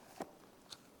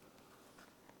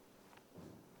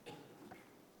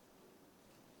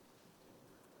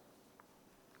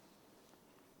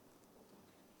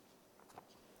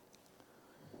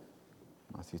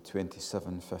Matthew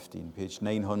 27:15, page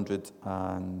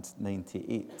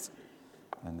 998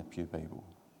 in the Pew Bible.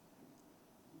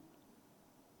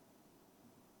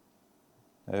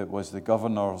 It was the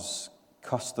governor's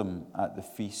custom at the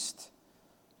feast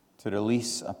to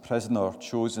release a prisoner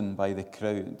chosen by the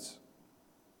crowd.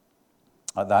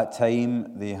 At that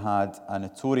time, they had a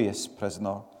notorious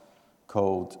prisoner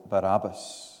called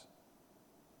Barabbas.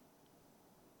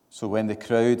 So when the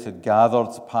crowd had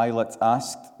gathered, Pilate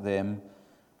asked them,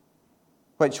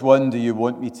 "Which one do you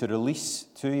want me to release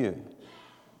to you,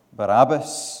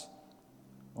 Barabbas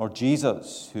or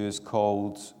Jesus, who is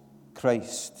called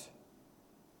Christ?"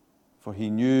 For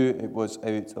he knew it was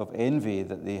out of envy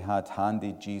that they had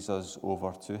handed Jesus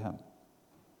over to him.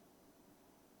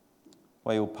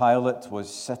 While Pilate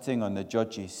was sitting on the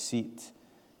judge's seat,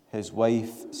 his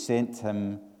wife sent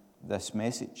him this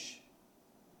message: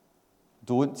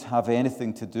 "Don't have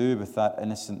anything to do with that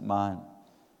innocent man,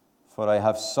 for I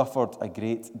have suffered a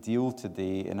great deal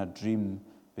today in a dream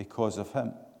because of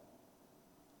him."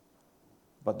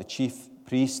 But the chief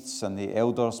priests and the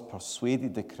elders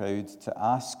persuaded the crowd to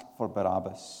ask for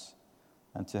Barabbas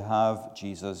and to have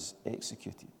Jesus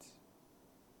executed.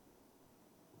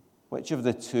 "Which of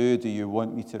the two do you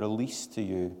want me to release to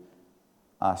you?"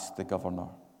 asked the governor.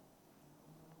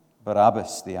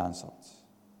 "Barabbas," they answered.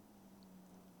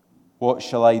 "What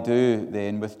shall I do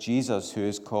then with Jesus, who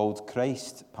is called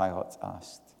Christ?" Pilate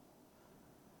asked.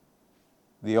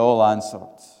 They all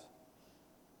answered,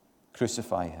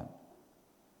 "Crucify him."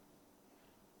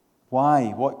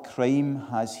 "Why? What crime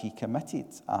has he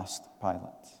committed?" asked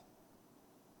Pilate.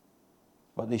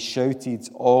 But they shouted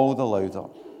all the louder,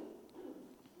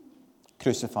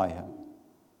 "Crucify him."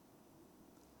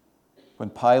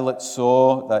 When Pilate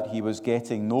saw that he was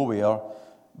getting nowhere,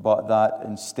 but that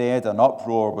instead an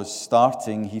uproar was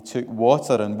starting, he took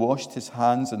water and washed his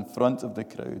hands in front of the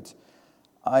crowd.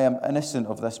 "I am innocent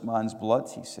of this man's blood,"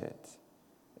 he said.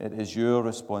 "It is your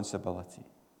responsibility."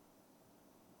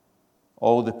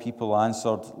 All the people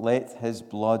answered, "Let his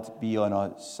blood be on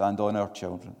us and on our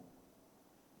children."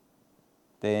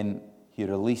 Then he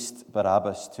released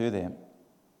Barabbas to them,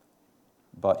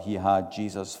 but he had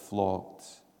Jesus flogged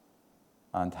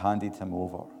and handed him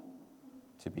over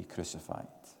to be crucified.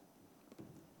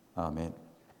 Amen.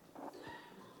 I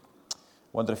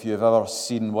wonder if you've ever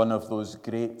seen one of those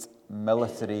great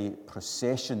military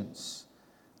processions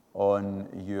on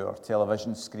your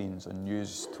television screens on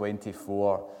News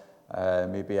 24.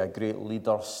 Maybe a great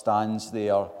leader stands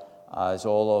there as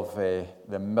all of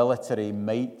the military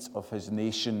might of his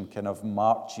nation kind of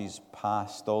marches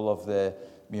past. All of the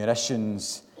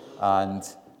munitions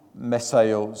and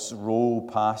missiles roll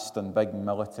past on big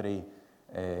military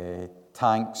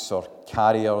tanks or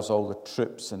carriers. All the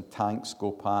troops and tanks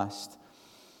go past.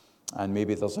 And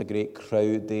maybe there's a great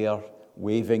crowd there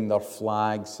waving their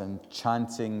flags and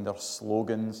chanting their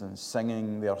slogans and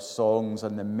singing their songs.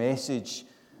 And the message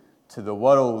to the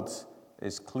world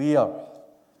is clear.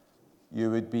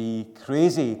 You would be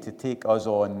crazy to take us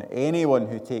on. Anyone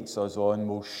who takes us on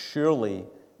will surely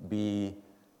be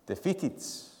defeated.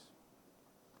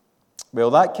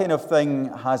 Well, that kind of thing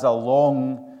has a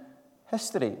long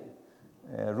history.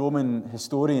 Roman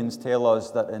historians tell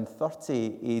us that in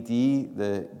 30 AD,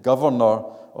 the governor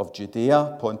of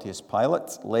Judea, Pontius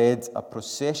Pilate, led a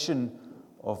procession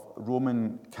of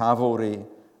Roman cavalry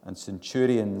and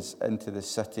centurions into the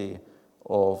city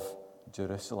of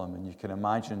Jerusalem. And you can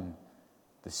imagine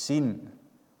the scene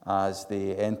as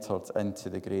they entered into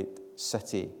the great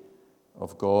city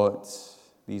of God.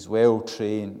 These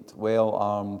well-trained,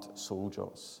 well-armed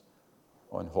soldiers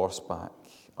on horseback,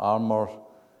 armor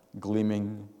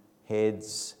gleaming,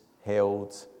 heads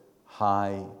held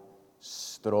high,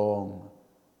 strong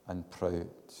and proud.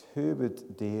 Who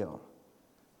would dare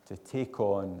to take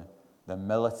on the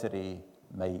military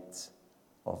might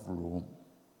of Rome?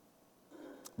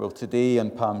 Well, today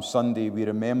on Palm Sunday, we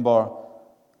remember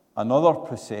another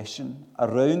procession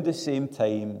around the same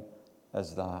time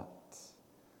as that.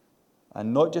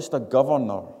 And not just a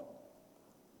governor,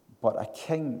 but a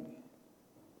king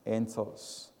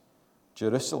enters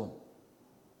Jerusalem.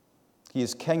 He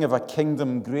is king of a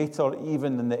kingdom greater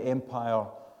even than the empire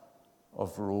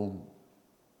of Rome.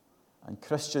 And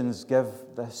Christians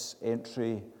give this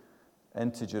entry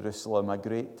into Jerusalem a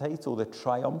great title, the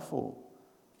triumphal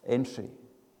entry.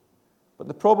 But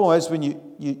the problem is when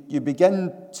you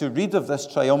begin to read of this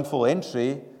triumphal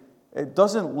entry, it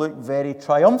doesn't look very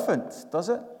triumphant, does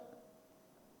it?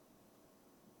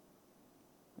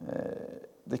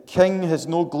 The king has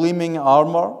no gleaming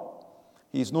armor.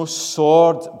 He has no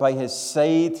sword by his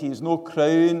side. He has no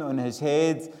crown on his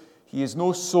head. He has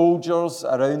no soldiers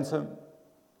around him.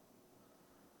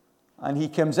 And he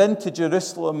comes into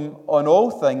Jerusalem on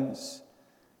all things,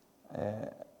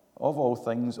 of all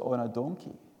things, on a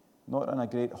donkey. Not on a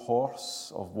great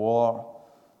horse of war,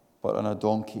 but on a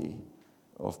donkey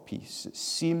of peace. It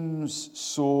seems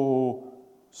so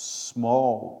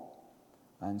small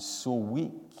and so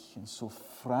weak and so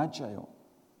fragile.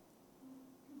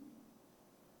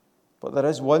 But there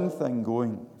is one thing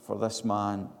going for this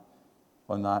man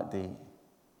on that day.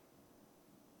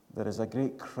 There is a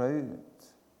great crowd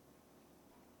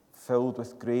filled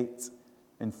with great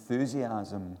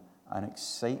enthusiasm and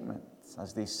excitement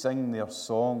as they sing their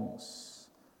songs,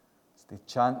 as they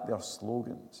chant their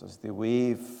slogans, as they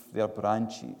wave their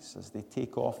branches, as they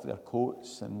take off their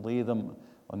coats and lay them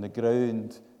on the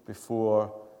ground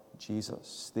before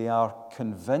Jesus. They are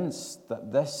convinced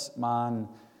that this man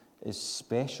is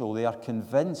special. They are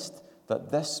convinced that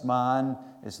this man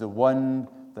is the one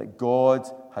that God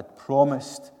had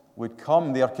promised would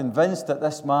come. They are convinced that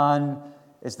this man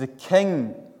is the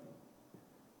king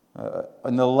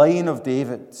in the line of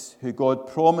David, who God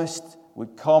promised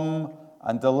would come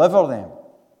and deliver them.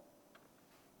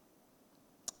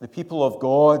 The people of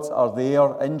God are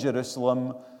there in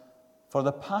Jerusalem for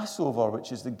the Passover,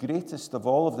 which is the greatest of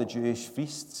all of the Jewish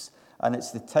feasts. And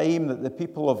it's the time that the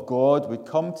people of God would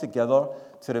come together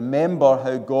to remember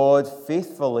how God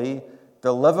faithfully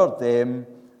delivered them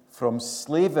from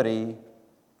slavery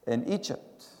in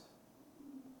Egypt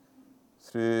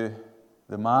through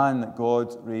the man that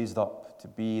God raised up to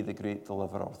be the great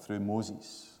deliverer, through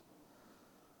Moses.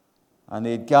 And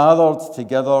they gathered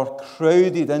together,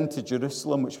 crowded into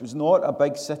Jerusalem, which was not a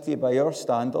big city by our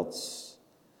standards,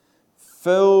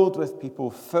 filled with people,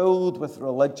 filled with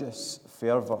religious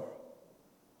fervor.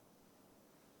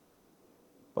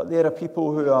 But there are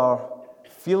people who are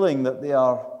feeling that they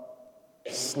are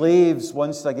slaves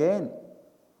once again.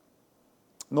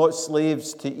 Not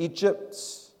slaves to Egypt,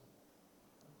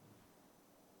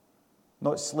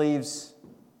 not slaves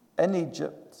in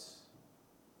Egypt,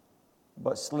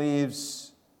 but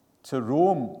slaves to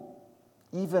Rome,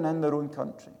 even in their own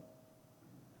country.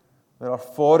 There are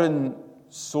foreign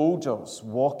soldiers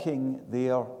walking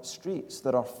their streets.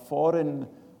 There are foreign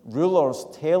rulers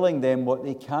telling them what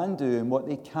they can do and what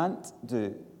they can't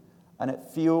do. And it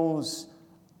feels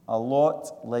a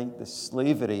lot like the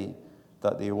slavery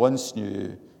that they once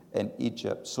knew in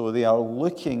Egypt. So they are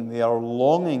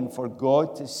longing for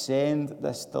God to send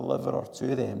this deliverer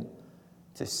to them,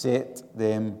 to set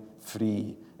them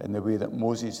free in the way that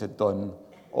Moses had done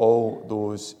all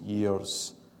those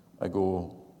years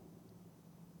ago.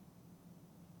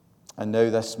 And now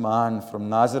this man from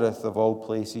Nazareth, of all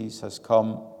places, has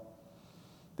come.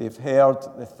 They've heard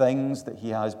the things that he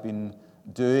has been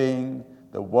doing,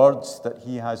 the words that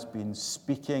he has been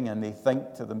speaking, and they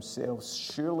think to themselves,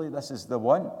 surely this is the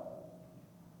one.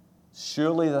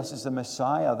 Surely this is the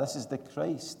Messiah. This is the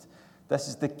Christ. This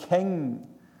is the King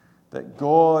that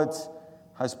God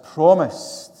has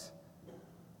promised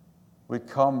would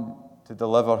come to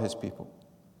deliver his people.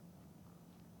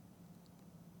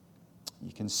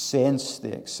 You can sense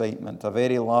the excitement. A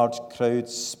very large crowd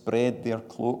spread their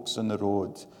cloaks on the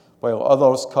road, while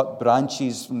others cut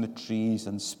branches from the trees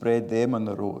and spread them on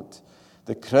the road.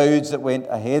 The crowds that went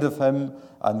ahead of him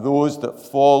and those that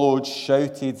followed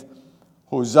shouted,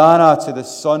 Hosanna to the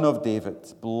Son of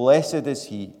David. Blessed is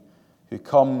he who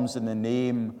comes in the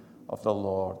name of the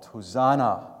Lord.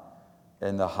 Hosanna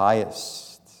in the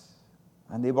highest.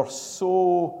 And they were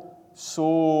so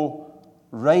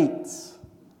right.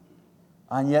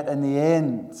 And yet in the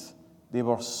end, they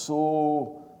were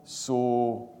so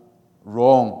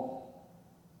wrong.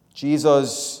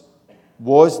 Jesus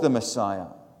was the Messiah.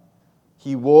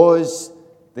 He was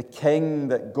the King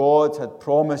that God had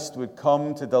promised would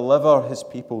come to deliver his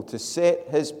people, to set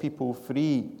his people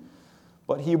free.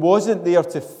 But he wasn't there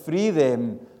to free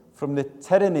them from the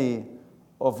tyranny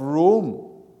of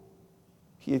Rome.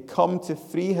 He had come to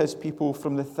free his people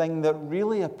from the thing that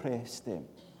really oppressed them,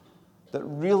 that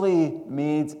really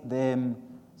made them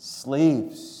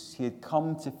slaves. He had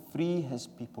come to free his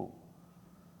people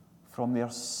from their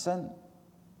sin.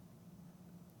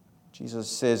 Jesus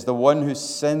says, the one who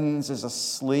sins is a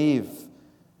slave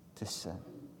to sin.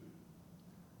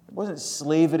 It wasn't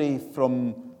slavery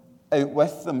from out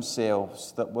with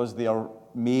themselves that was their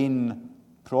main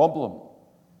problem.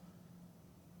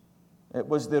 It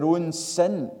was their own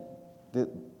sin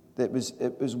that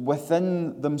was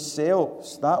within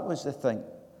themselves. That was the thing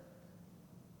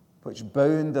which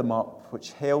bound them up,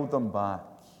 which held them back,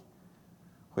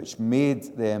 which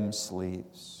made them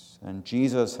slaves. And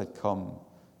Jesus had come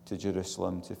to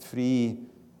Jerusalem to free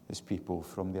his people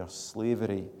from their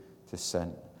slavery to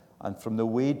sin and from the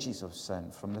wages of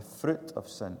sin, from the fruit of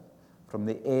sin, from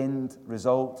the end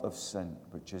result of sin,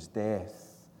 which is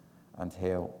death and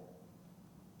hell.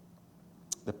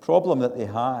 The problem that they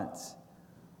had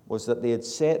was that they had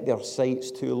set their sights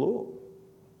too low.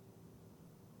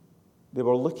 They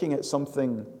were looking at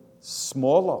something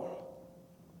smaller.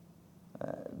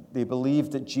 They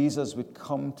believed that Jesus would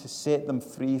come to set them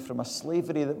free from a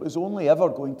slavery that was only ever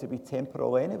going to be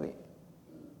temporal anyway.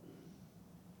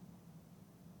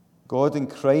 God in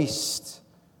Christ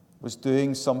was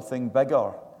doing something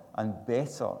bigger and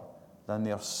better than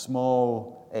their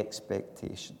small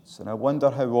expectations. And I wonder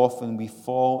how often we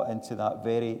fall into that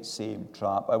very same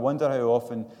trap. I wonder how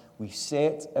often we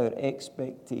set our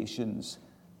expectations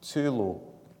too low.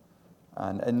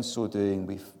 And in so doing,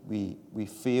 we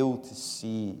fail to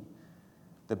see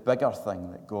the bigger thing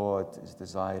that God is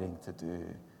desiring to do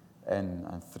in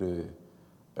and through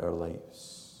our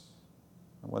lives.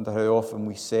 I wonder how often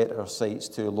we set our sights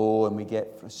too low and we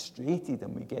get frustrated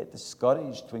and we get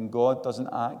discouraged when God doesn't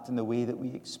act in the way that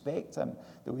we expect him,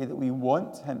 the way that we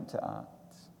want him to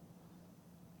act.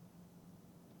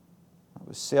 That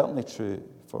was certainly true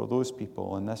for those people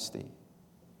on this day.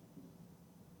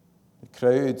 The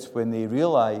crowd, when they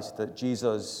realized that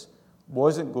Jesus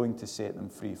wasn't going to set them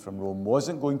free from Rome,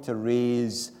 wasn't going to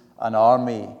raise an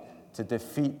army to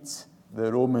defeat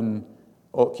the Roman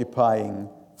occupying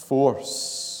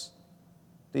force,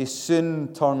 they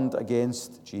soon turned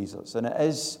against Jesus. And it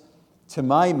is, to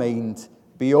my mind,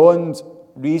 beyond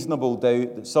reasonable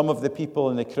doubt that some of the people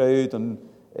in the crowd on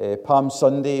Palm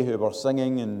Sunday who were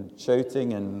singing and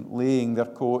shouting and laying their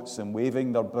coats and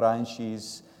waving their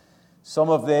branches, some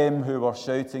of them who were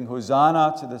shouting,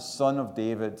 "Hosanna to the Son of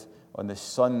David," on the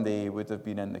Sunday would have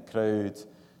been in the crowd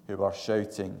who were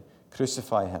shouting,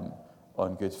 "Crucify him,"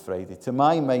 on Good Friday. To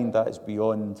my mind, that is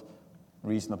beyond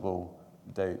reasonable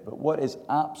doubt. But what is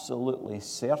absolutely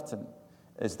certain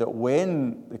is that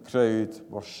when the crowd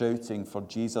were shouting for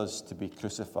Jesus to be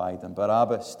crucified and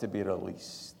Barabbas to be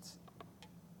released,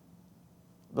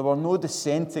 there were no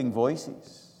dissenting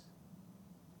voices.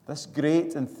 This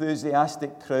great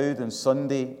enthusiastic crowd on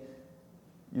Sunday,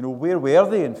 where were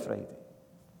they on Friday?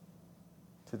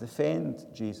 To defend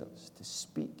Jesus, to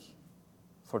speak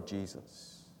for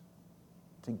Jesus,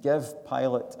 to give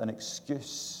Pilate an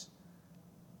excuse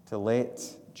to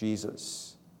let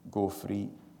Jesus go free.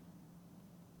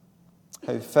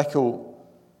 How fickle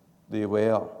they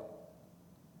were.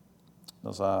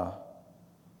 There's a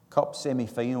cup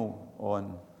semi-final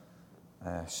on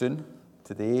soon,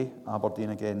 today,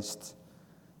 Aberdeen against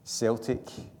Celtic.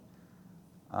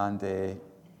 And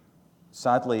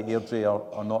sadly, Airdrie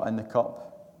are not in the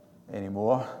cup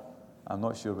anymore. I'm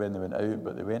not sure when they went out,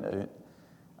 but they went out.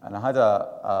 And I had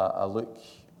a look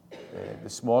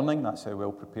this morning. That's how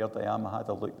well prepared I am. I had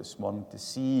a look this morning to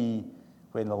see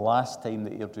when the last time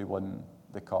that Airdrie won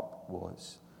the cup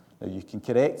was. Now, you can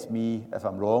correct me if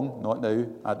I'm wrong, not now,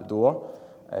 at the door.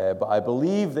 But I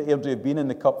believe that Airdrie have been in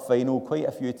the cup final quite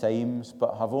a few times,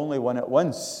 but have only won it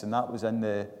once, and that was in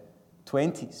the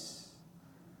 20s.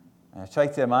 And I try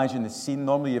to imagine the scene.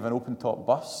 Normally you have an open-top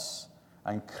bus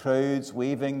and crowds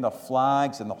waving their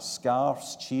flags and their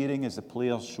scarves, cheering as the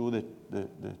players show the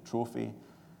trophy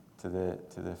to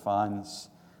the fans.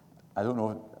 I don't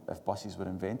know if buses were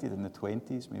invented in the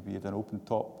 20s. Maybe you had an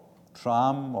open-top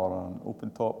tram or an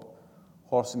open-top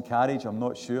horse and carriage. I'm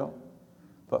not sure.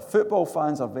 But football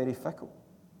fans are very fickle.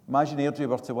 Imagine Airdrie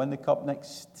were to win the cup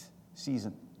next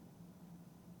season.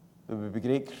 There would be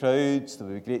great crowds. There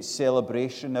would be great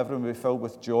celebration. Everyone would be filled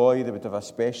with joy. They would have a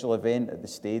special event at the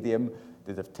stadium.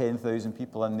 They'd have 10,000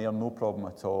 people in there, no problem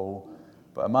at all.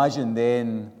 But imagine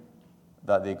then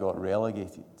that they got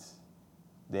relegated.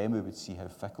 Then we would see how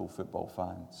fickle football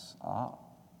fans are.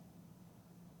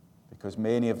 Because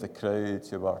many of the crowds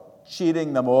who were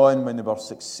cheering them on when they were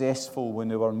successful, when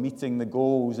they were meeting the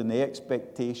goals and the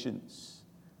expectations,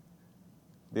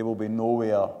 they will be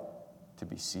nowhere to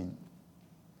be seen.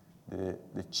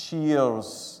 The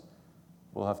cheers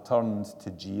will have turned to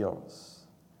jeers.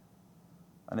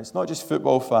 And it's not just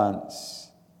football fans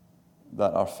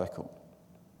that are fickle.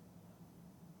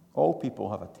 All people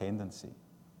have a tendency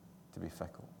to be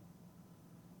fickle.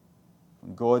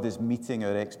 When God is meeting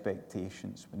our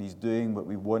expectations, when he's doing what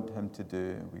we want him to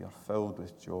do, we are filled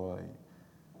with joy.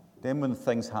 Then when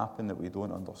things happen that we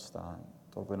don't understand,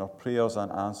 or when our prayers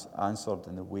aren't answered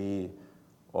in the way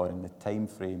or in the time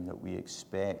frame that we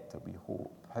expect, that we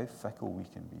hope, how fickle we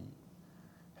can be.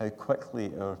 How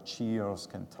quickly our cheers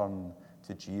can turn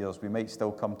to jeers. We might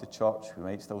still come to church, we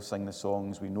might still sing the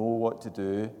songs, we know what to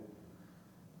do,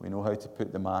 we know how to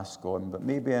put the mask on, but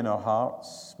maybe in our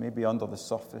hearts, maybe under the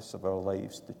surface of our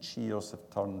lives, the cheers have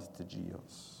turned to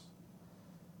jeers.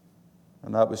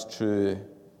 And that was true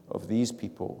of these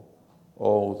people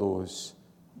all those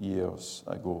years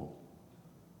ago.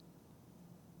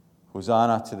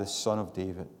 Hosanna to the Son of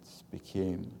David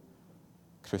became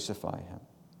crucify him.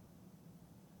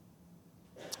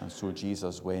 And so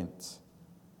Jesus went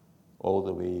all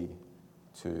the way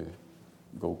to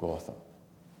Golgotha.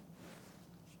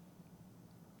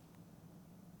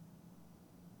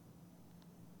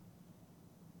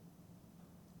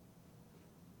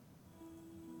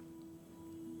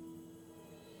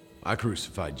 I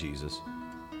crucified Jesus.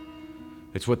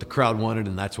 It's what the crowd wanted,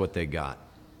 and that's what they got.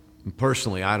 And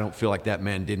personally, I don't feel like that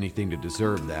man did anything to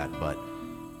deserve that, but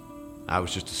I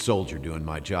was just a soldier doing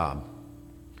my job.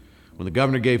 When the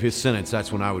governor gave his sentence,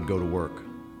 that's when I would go to work.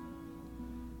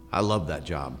 I loved that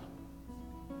job.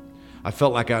 I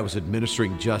felt like I was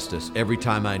administering justice every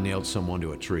time I nailed someone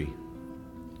to a tree.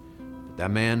 But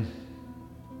that man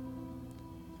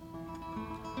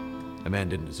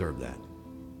didn't deserve that.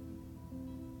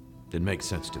 Didn't make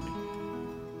sense to me.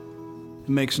 It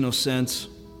makes no sense.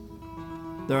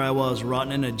 There I was,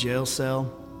 rotting in a jail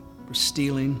cell for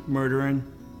stealing, murdering.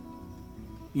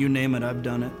 You name it, I've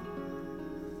done it.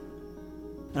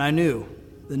 And I knew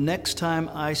the next time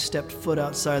I stepped foot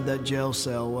outside that jail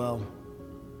cell, well,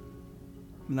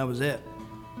 and that was it.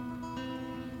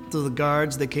 So the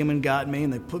guards, they came and got me,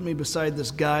 and they put me beside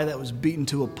this guy that was beaten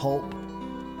to a pulp.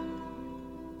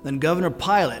 Then Governor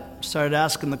Pilate started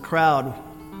asking the crowd,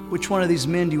 which one of these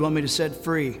men do you want me to set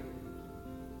free?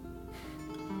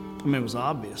 I mean, it was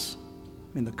obvious.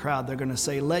 I mean, the crowd, they're going to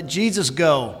say, let Jesus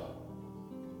go.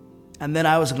 And then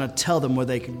I was going to tell them where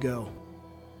they could go.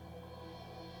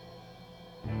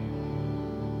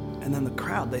 And then the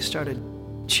crowd, they started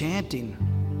chanting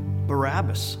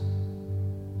Barabbas.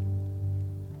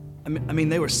 I mean,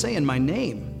 they were saying my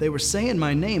name. They were saying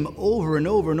my name over and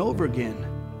over and over again.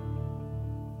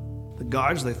 The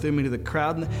guards, they threw me to the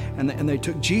crowd, and they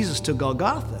took Jesus to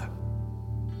Golgotha.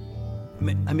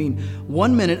 I mean,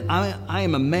 1 minute, I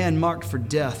am a man marked for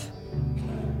death.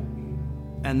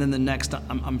 And then the next,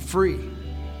 I'm free.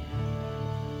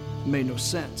 It made no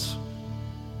sense.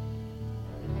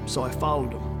 So I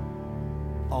followed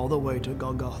him all the way to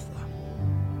Golgotha.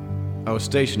 I was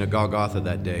stationed at Golgotha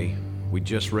that day. We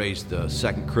just raised the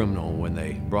second criminal when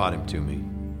they brought him to me.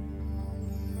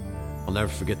 I'll never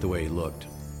forget the way he looked.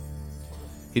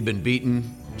 He'd been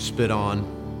beaten, spit on,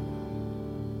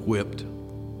 whipped.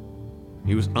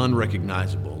 He was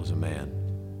unrecognizable as a man.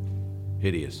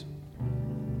 Hideous.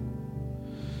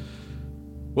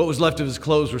 What was left of his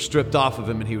clothes were stripped off of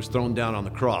him, and he was thrown down on the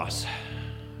cross.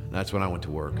 And that's when I went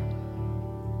to work.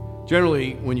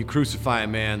 Generally, when you crucify a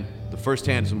man, the first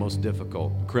hand is the most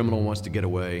difficult. The criminal wants to get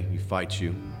away, he fights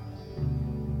you.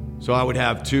 So I would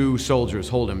have 2 soldiers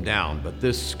hold him down, but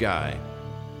this guy,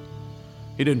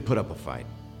 he didn't put up a fight.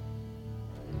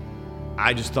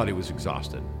 I just thought he was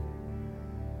exhausted.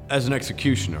 As an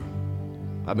executioner,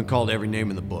 I've been called every name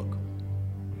in the book.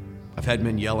 I've had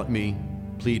men yell at me,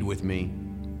 plead with me.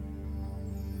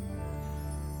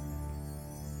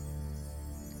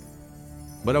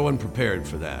 But I wasn't prepared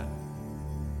for that.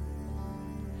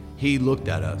 He looked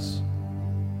at us.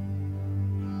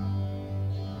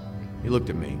 He looked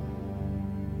at me.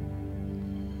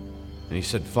 And he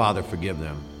said, Father, forgive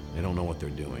them. They don't know what they're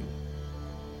doing.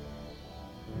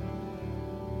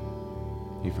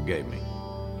 He forgave me.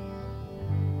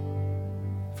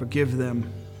 Forgive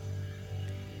them.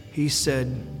 He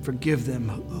said, forgive them.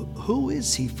 Who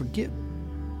is he? Forgive.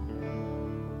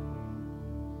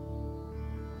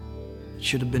 It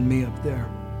should have been me up there.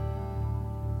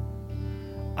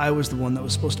 I was the one that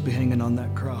was supposed to be hanging on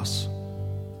that cross.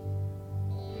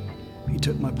 He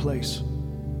took my place.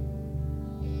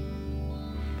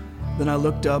 Then I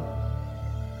looked up,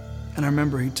 and I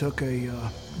remember he took a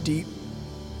deep,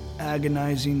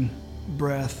 agonizing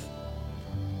breath,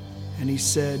 and he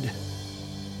said,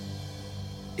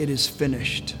 "It is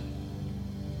finished."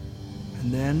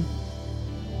 And then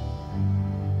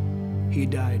he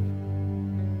died.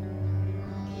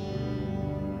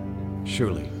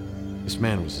 Surely, this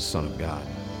man was the Son of God.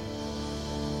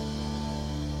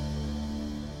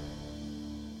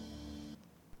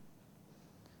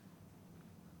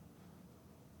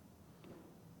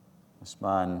 This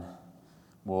man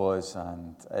was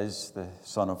and is the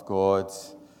Son of God.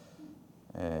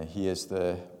 He is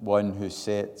the one who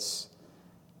sets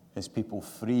his people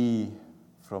free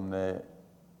from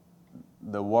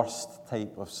the worst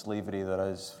type of slavery there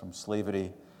is, from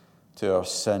slavery to our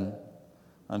sin,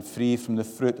 and free from the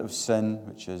fruit of sin,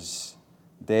 which is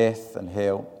death and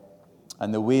hell.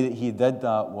 And the way that he did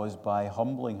that was by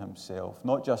humbling himself,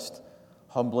 not just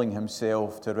humbling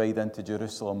himself to ride into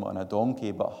Jerusalem on a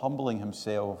donkey, but humbling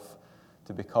himself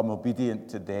to become obedient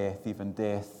to death, even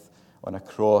death on a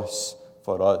cross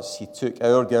for us. He took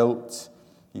our guilt,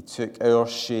 he took our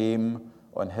shame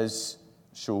on his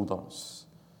shoulders.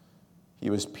 He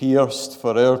was pierced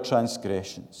for our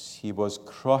transgressions. He was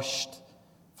crushed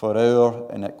for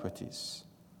our iniquities.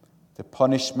 The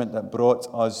punishment that brought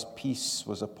us peace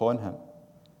was upon him,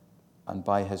 and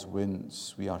by his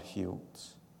wounds we are healed.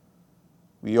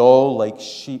 We all, like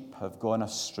sheep, have gone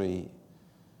astray.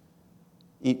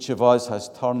 Each of us has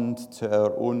turned to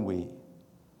our own way,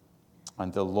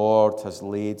 and the Lord has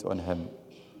laid on him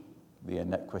the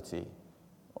iniquity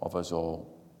of us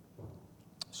all.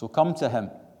 So come to him.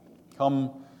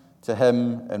 Come to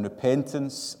him in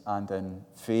repentance and in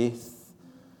faith.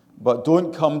 But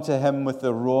don't come to him with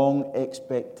the wrong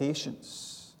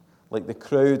expectations, like the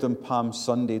crowd on Palm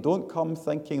Sunday. Don't come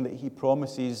thinking that he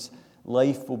promises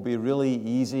life will be really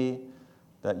easy,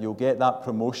 that you'll get that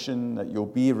promotion, that you'll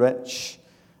be rich,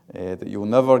 that you'll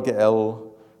never get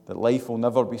ill, that life will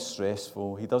never be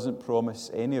stressful. He doesn't promise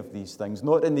any of these things,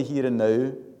 not in the here and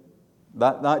now.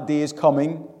 That day is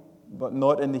coming, but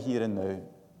not in the here and now.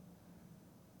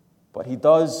 But he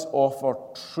does offer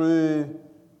true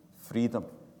freedom.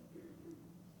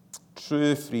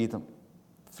 True freedom.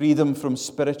 Freedom from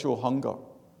spiritual hunger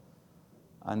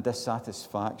and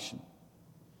dissatisfaction.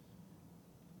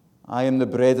 I am the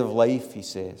bread of life, he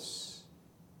says.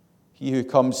 He who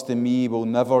comes to me will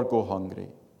never go hungry,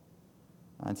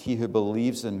 and he who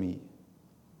believes in me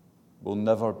will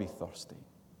never be thirsty.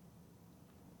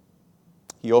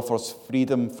 He offers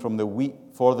freedom from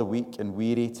for the weak and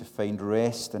weary to find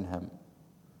rest in him.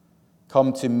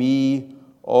 Come to me,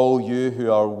 all you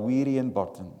who are weary and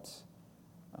burdened,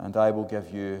 and I will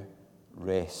give you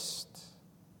rest.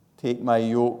 Take my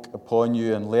yoke upon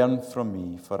you and learn from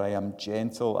me, for I am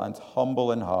gentle and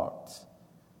humble in heart,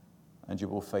 and you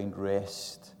will find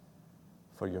rest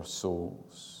for your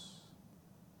souls.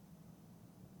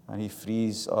 And he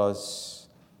frees us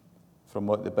from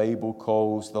what the Bible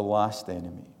calls the last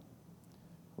enemy,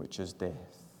 which is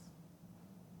death.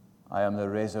 I am the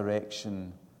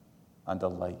resurrection and the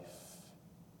life.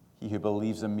 He who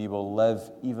believes in me will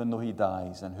live even though he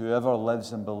dies, and whoever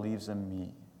lives and believes in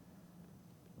me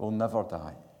will never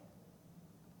die.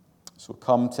 So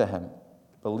come to him,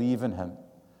 believe in him,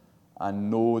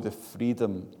 and know the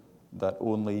freedom that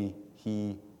only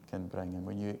he can bring. And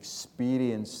when you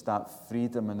experience that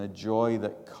freedom and the joy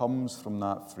that comes from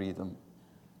that freedom,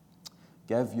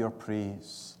 give your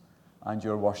praise and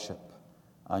your worship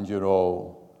and your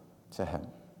all to him.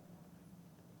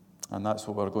 And that's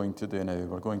what we're going to do now.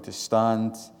 We're going to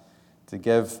stand to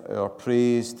give our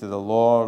praise to the Lord.